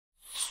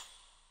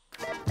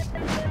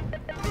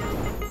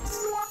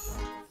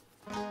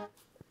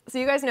So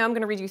you guys know I'm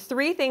going to read you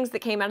 3 things that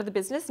came out of the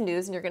business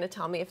news, and you're going to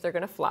tell me if they're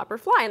going to flop or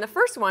fly. And the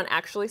first one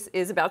actually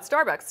is about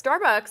Starbucks.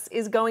 Starbucks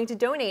is going to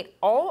donate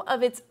all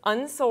of its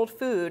unsold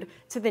food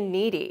to the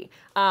needy.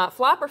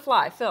 Flop or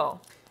fly, Phil?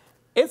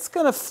 It's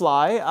going to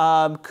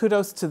fly.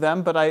 Kudos to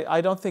them, but I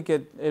don't think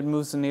it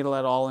moves the needle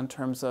at all in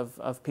terms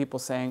of people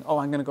saying, oh,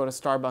 I'm going to go to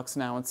Starbucks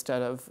now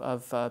instead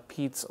of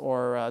Pete's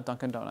or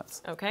Dunkin'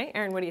 Donuts. Okay.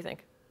 Aaron, what do you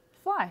think?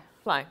 Fly.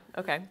 Fly.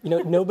 Okay. You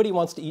know, nobody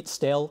wants to eat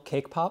stale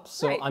cake pops,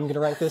 so Right. I'm going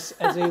to rank this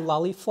as a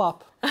lolly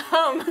flop.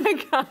 Oh my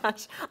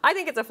gosh. I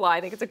think it's a fly.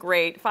 I think it's a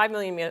great 5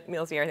 million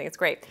meals a year. I think it's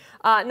great.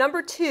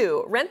 Number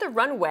 2, Rent the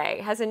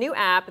Runway has a new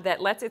app that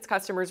lets its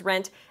customers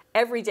rent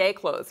everyday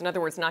clothes. In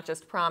other words, not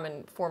just prom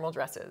and formal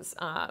dresses,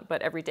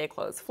 but everyday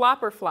clothes.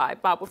 Flop or fly?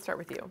 Bob, we'll start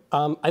with you.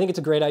 I think it's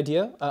a great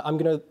idea. I'm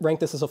going to rank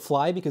this as a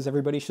fly because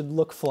everybody should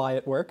look fly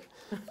at work.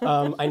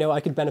 I know I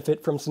could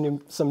benefit from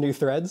some new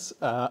threads.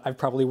 I've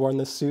probably worn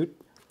this suit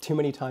too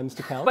many times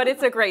to count. But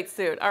it's a great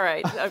suit. All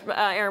right.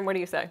 Aaron, what do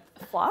you say?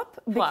 Flop,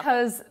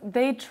 because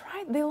they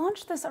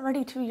launched this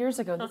already 2 years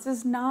ago. This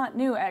is not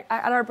new. At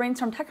our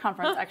Brainstorm Tech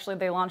Conference, actually,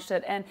 they launched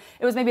it, and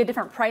it was maybe a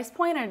different price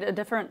point and a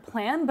different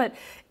plan, but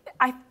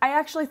I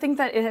actually think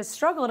that it has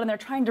struggled, and they're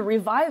trying to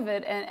revive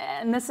it,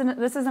 and this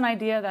is an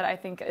idea that I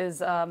think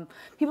is,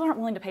 people aren't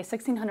willing to pay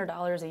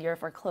 $1,600 a year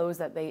for clothes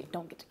that they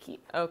don't get to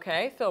keep.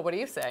 Okay. Phil, what do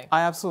you say?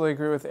 I absolutely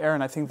agree with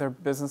Aaron. I think their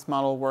business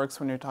model works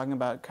when you're talking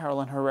about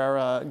Carolyn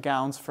Herrera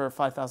gowns for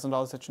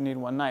 $5,000 that you need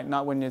one night,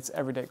 not when it's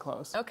everyday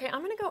clothes. Okay,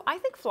 I'm going to go, I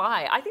think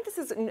fly. I think this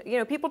is, you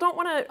know, people don't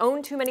want to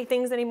own too many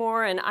things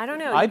anymore, and I don't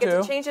know, I you get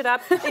do. to change it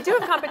up. They do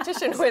have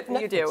competition with,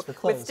 you do,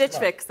 with Stitch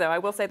Fix, though, I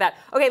will say that.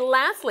 Okay,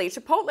 lastly,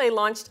 Chipotle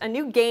launched a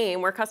new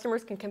game where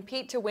customers can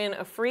compete to win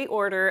a free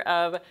order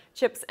of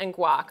chips and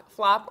guac.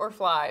 Flop or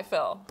fly,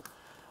 Phil?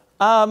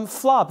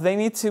 Flop. They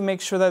need to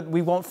make sure that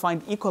we won't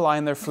find E. coli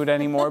in their food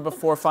anymore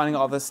before finding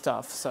all this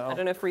stuff. So I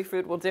don't know if free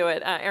food will do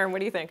it. Aaron, what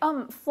do you think?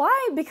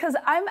 Fly, because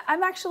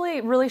I'm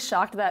actually really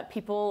shocked that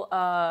people,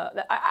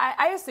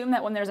 I assume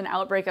that when there's an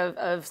outbreak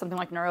of something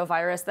like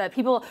neurovirus, that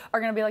people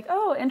are going to be like,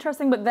 oh,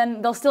 interesting, but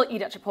then they'll still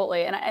eat at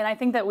Chipotle. And I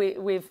think that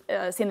we've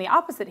seen the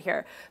opposite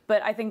here.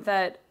 But I think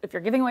that if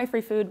you're giving away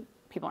free food,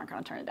 people aren't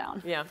going to turn it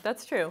down. Yeah,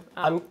 that's true.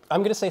 I'm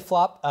going to say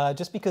flop,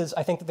 just because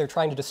I think that they're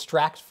trying to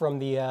distract from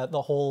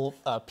the whole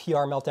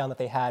PR meltdown that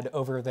they had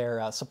over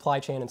their supply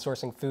chain and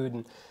sourcing food,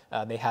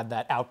 and they had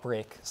that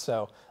outbreak.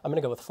 So I'm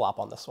going to go with flop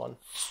on this one.